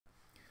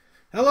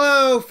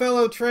Hello,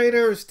 fellow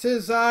traders.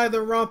 'Tis I,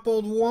 the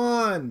Rumpled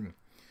One.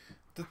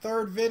 The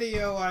third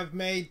video I've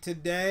made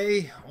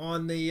today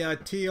on the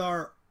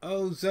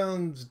TRO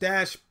Zones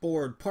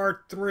dashboard,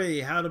 part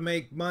 3, how to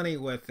make money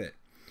with it.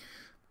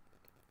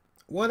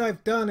 What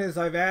I've done is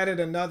I've added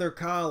another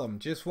column,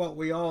 just what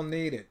we all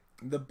needed.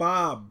 The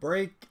Bob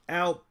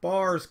breakout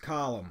bars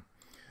column.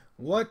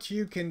 What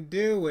you can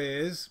do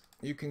is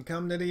you can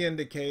come to the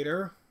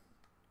indicator.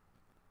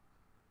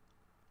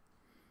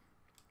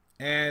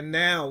 And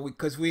now,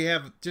 because we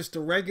have just a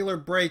regular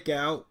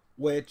breakout,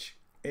 which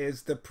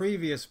is the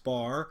previous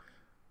bar,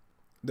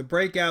 the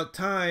breakout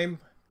time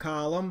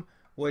column,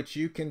 which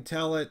you can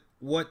tell it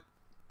what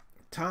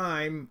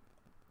time,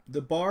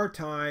 the bar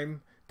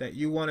time that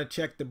you want to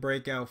check the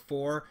breakout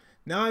for.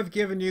 Now I've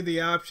given you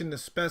the option to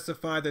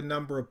specify the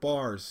number of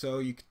bars. So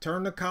you can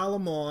turn the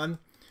column on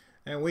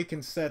and we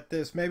can set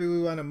this. Maybe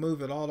we want to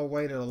move it all the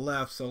way to the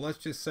left. So let's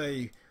just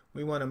say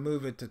we want to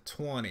move it to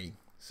 20.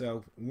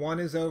 So 1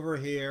 is over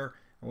here,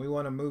 and we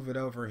want to move it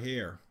over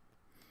here.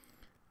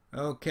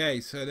 Okay,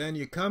 so then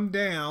you come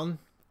down,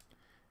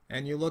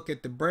 and you look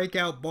at the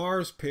breakout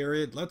bars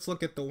period. Let's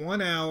look at the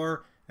 1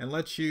 hour, and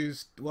let's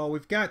use, well,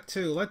 we've got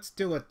 2. Let's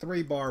do a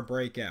 3-bar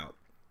breakout.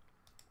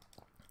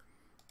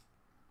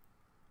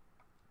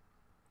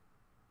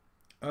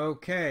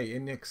 Okay,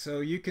 and so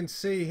you can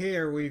see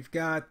here we've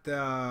got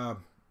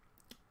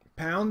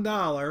pound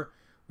dollar.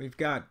 We've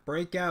got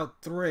breakout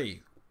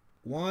 3.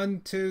 1,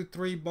 2,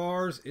 3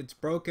 bars. It's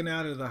broken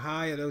out of the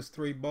high of those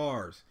 3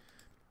 bars.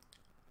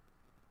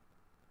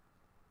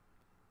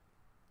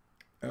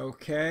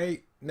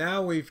 Okay,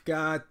 now we've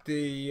got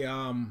the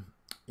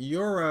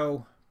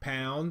euro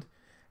pound,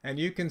 and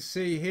you can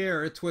see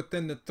here it's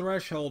within the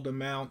threshold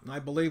amount. I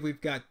believe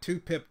we've got 2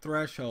 pip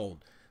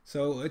threshold,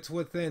 so it's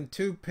within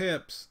 2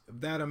 pips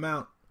of that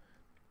amount.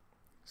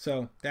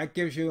 So that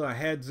gives you a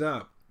heads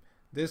up.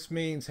 This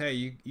means,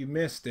 hey, you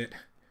missed it.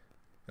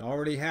 It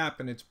already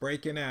happened. It's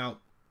breaking out.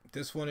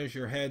 This one is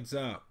your heads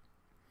up.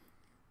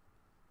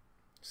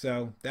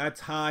 So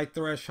that's high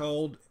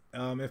threshold.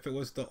 If it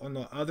was on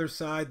the other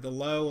side, the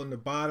low on the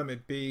bottom,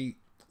 it'd be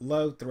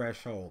low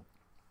threshold.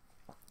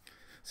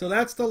 So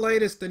that's the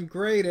latest and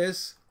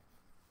greatest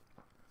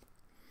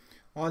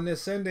on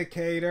this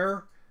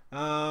indicator.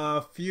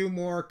 A few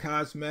more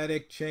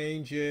cosmetic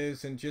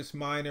changes and just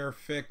minor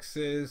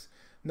fixes.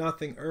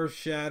 Nothing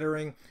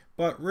earth-shattering.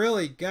 But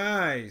really,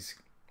 guys,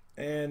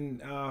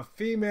 and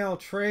female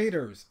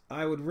traders,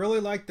 I would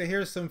really like to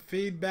hear some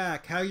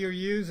feedback, how you're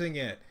using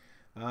it.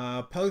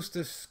 Post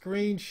a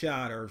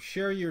screenshot or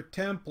share your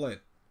template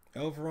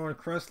over on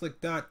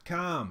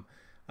crestlick.com.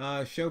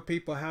 Show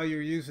people how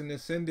you're using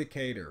this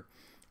indicator.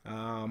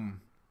 I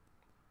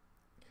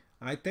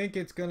think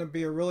it's going to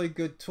be a really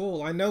good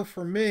tool. I know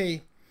for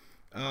me,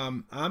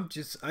 I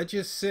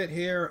just sit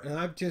here and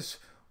I just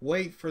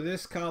wait for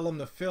this column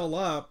to fill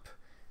up,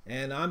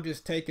 and I'm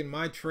just taking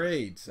my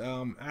trades.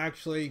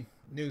 Actually,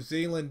 New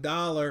Zealand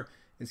dollar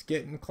is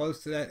getting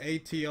close to that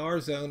ATR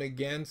zone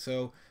again,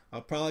 so I'll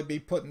probably be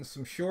putting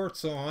some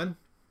shorts on.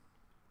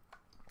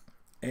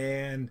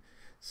 And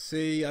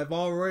see, I've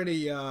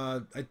already,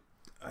 I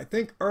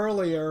think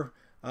earlier,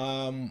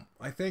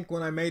 I think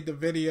when I made the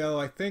video,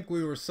 I think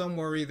we were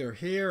somewhere either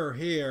here or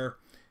here,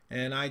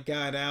 and I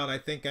got out. I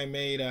think I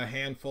made a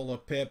handful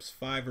of pips,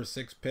 5 or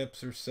 6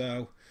 pips or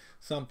so,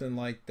 something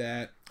like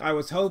that. I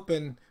was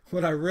hoping,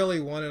 what I really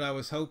wanted, I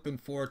was hoping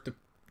for it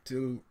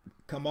to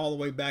come all the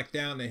way back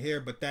down to here,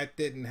 but that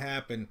didn't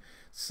happen.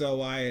 So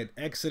I had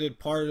exited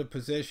part of the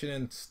position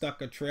and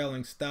stuck a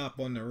trailing stop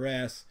on the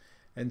rest.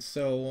 And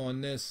so on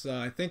this,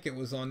 I think it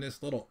was on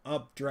this little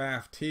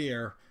updraft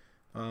here,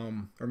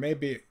 or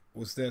maybe it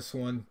was this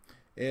one,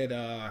 it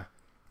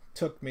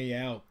took me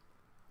out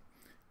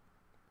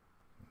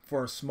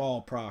for a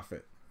small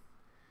profit.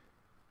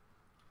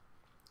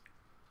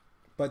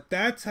 But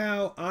that's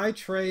how I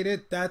trade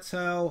it. That's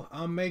how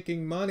I'm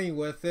making money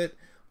with it.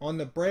 On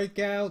the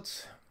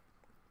breakouts,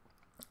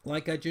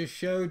 like I just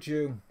showed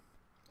you,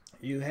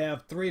 you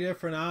have 3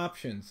 different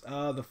options.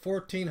 The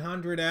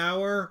 1400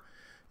 hour,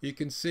 you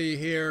can see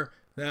here,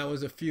 that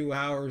was a few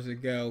hours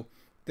ago.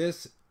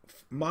 This,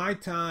 my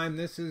time,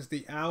 this is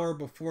the hour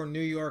before New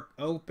York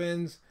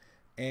opens,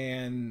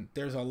 and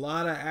there's a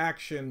lot of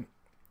action.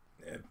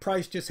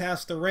 Price just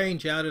has to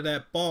range out of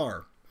that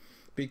bar,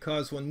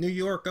 because when New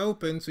York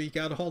opens, you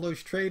got all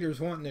those traders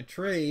wanting to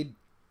trade.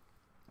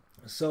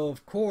 So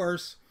of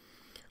course,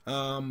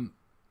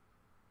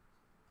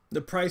 the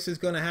price is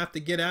going to have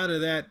to get out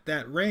of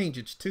that range.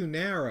 It's too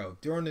narrow.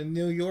 During the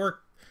New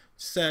York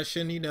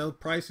session, you know,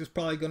 price is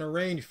probably going to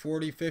range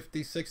 40,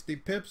 50, 60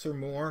 pips or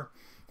more.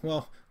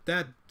 Well,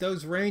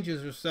 those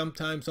ranges are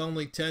sometimes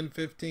only 10,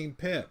 15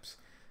 pips.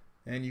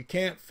 And you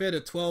can't fit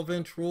a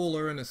 12-inch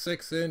ruler in a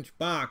 6-inch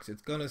box.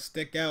 It's going to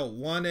stick out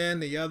one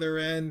end, the other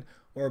end,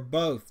 or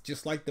both,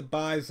 just like the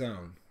buy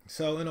zone.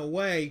 So in a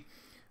way,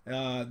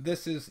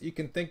 this is, you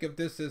can think of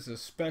this as a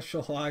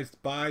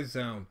specialized buy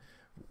zone,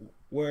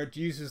 where it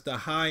uses the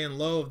high and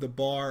low of the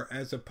bar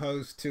as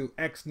opposed to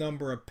X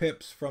number of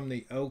pips from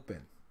the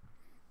open.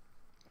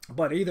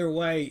 But either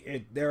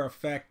way, they're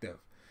effective.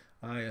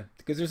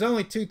 Because there's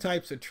only two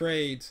types of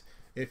trades.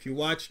 If you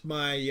watched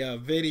my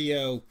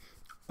video,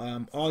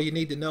 all you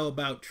need to know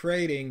about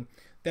trading,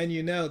 then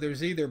you know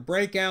there's either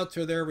breakouts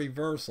or they're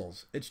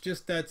reversals. It's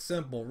just that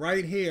simple.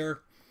 Right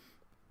here,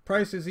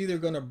 price is either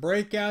going to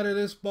break out of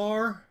this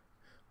bar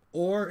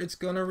or it's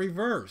going to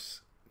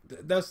reverse.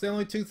 That's the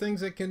only two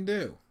things it can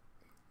do.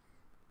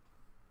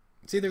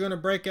 It's either going to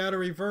break out or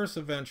reverse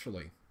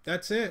eventually.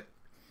 That's it.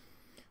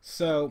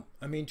 So,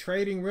 I mean,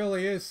 trading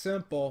really is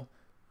simple.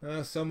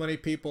 So many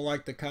people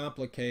like to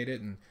complicate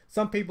it, and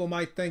some people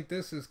might think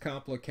this is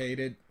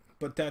complicated,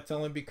 but that's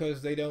only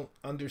because they don't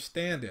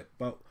understand it.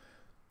 But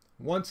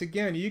once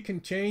again, you can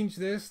change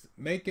this,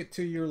 make it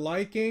to your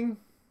liking.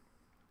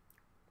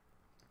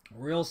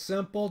 Real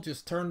simple.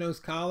 Just turn those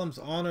columns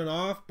on and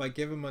off by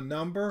giving them a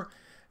number.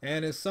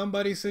 And as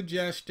somebody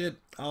suggested,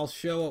 I'll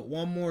show it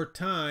one more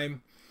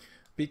time.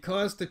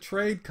 Because the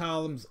trade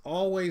column's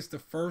always the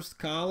first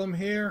column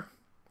here,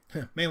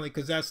 mainly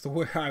because that's the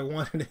way I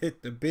wanted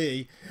it to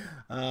be,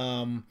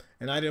 and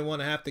I didn't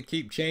want to have to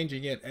keep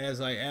changing it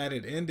as I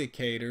added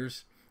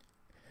indicators.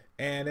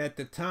 And at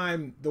the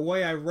time, the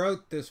way I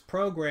wrote this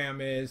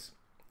program is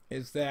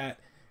that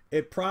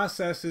it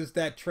processes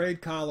that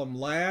trade column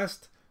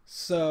last.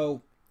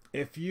 So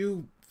if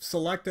you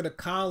selected a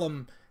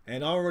column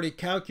and already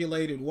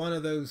calculated one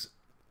of those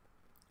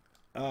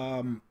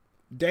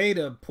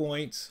data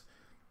points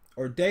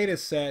or data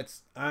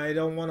sets, I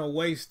don't want to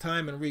waste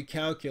time and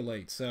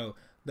recalculate. So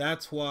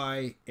that's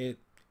why it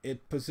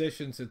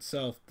positions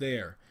itself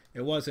there.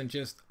 It wasn't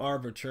just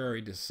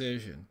arbitrary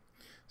decision.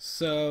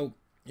 So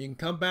you can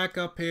come back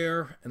up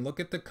here and look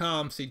at the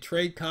column. See,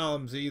 trade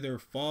columns either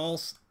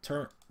false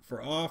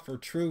for off or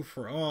true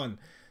for on.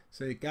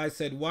 So the guy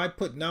said, why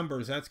put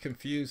numbers? That's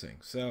confusing.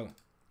 So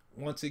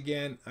once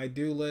again, I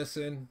do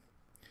listen.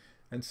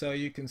 And so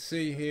you can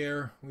see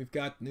here, we've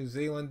got New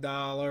Zealand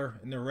dollar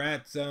in the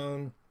rat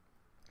zone,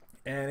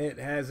 and it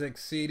has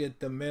exceeded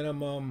the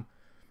minimum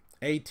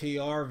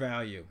ATR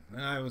value.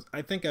 And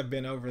I think I've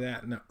been over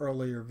that in an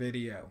earlier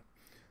video.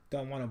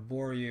 Don't want to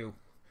bore you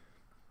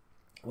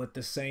with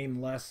the same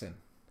lesson.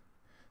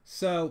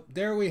 So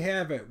there we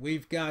have it.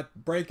 We've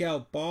got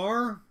breakout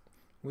bar,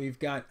 we've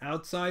got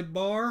outside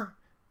bar,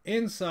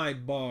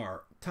 inside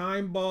bar,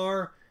 time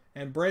bar,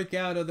 and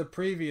breakout of the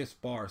previous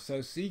bar.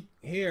 So see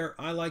here,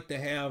 I like to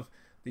have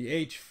the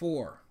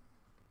H4,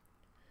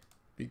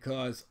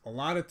 because a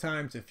lot of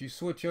times if you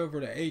switch over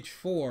to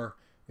H4,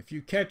 if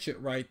you catch it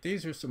right,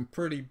 these are some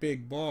pretty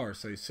big bars.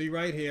 So you see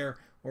right here,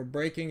 we're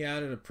breaking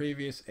out of the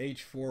previous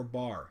H4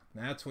 bar.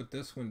 That's what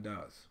this one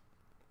does.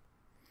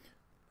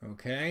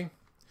 Okay,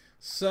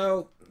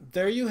 so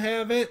there you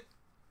have it.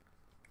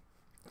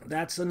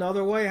 That's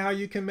another way how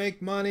you can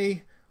make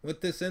money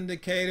with this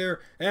indicator.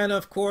 And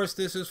of course,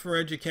 this is for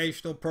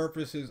educational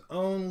purposes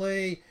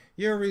only.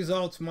 Your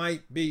results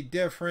might be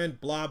different,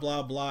 blah,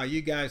 blah, blah.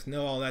 You guys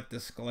know all that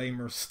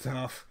disclaimer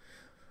stuff.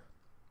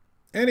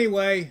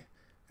 Anyway,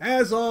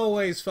 as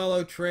always,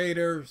 fellow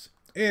traders,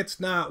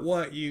 it's not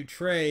what you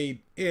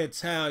trade,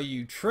 it's how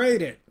you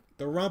trade it.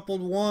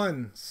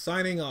 TheRumpledOne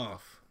signing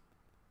off.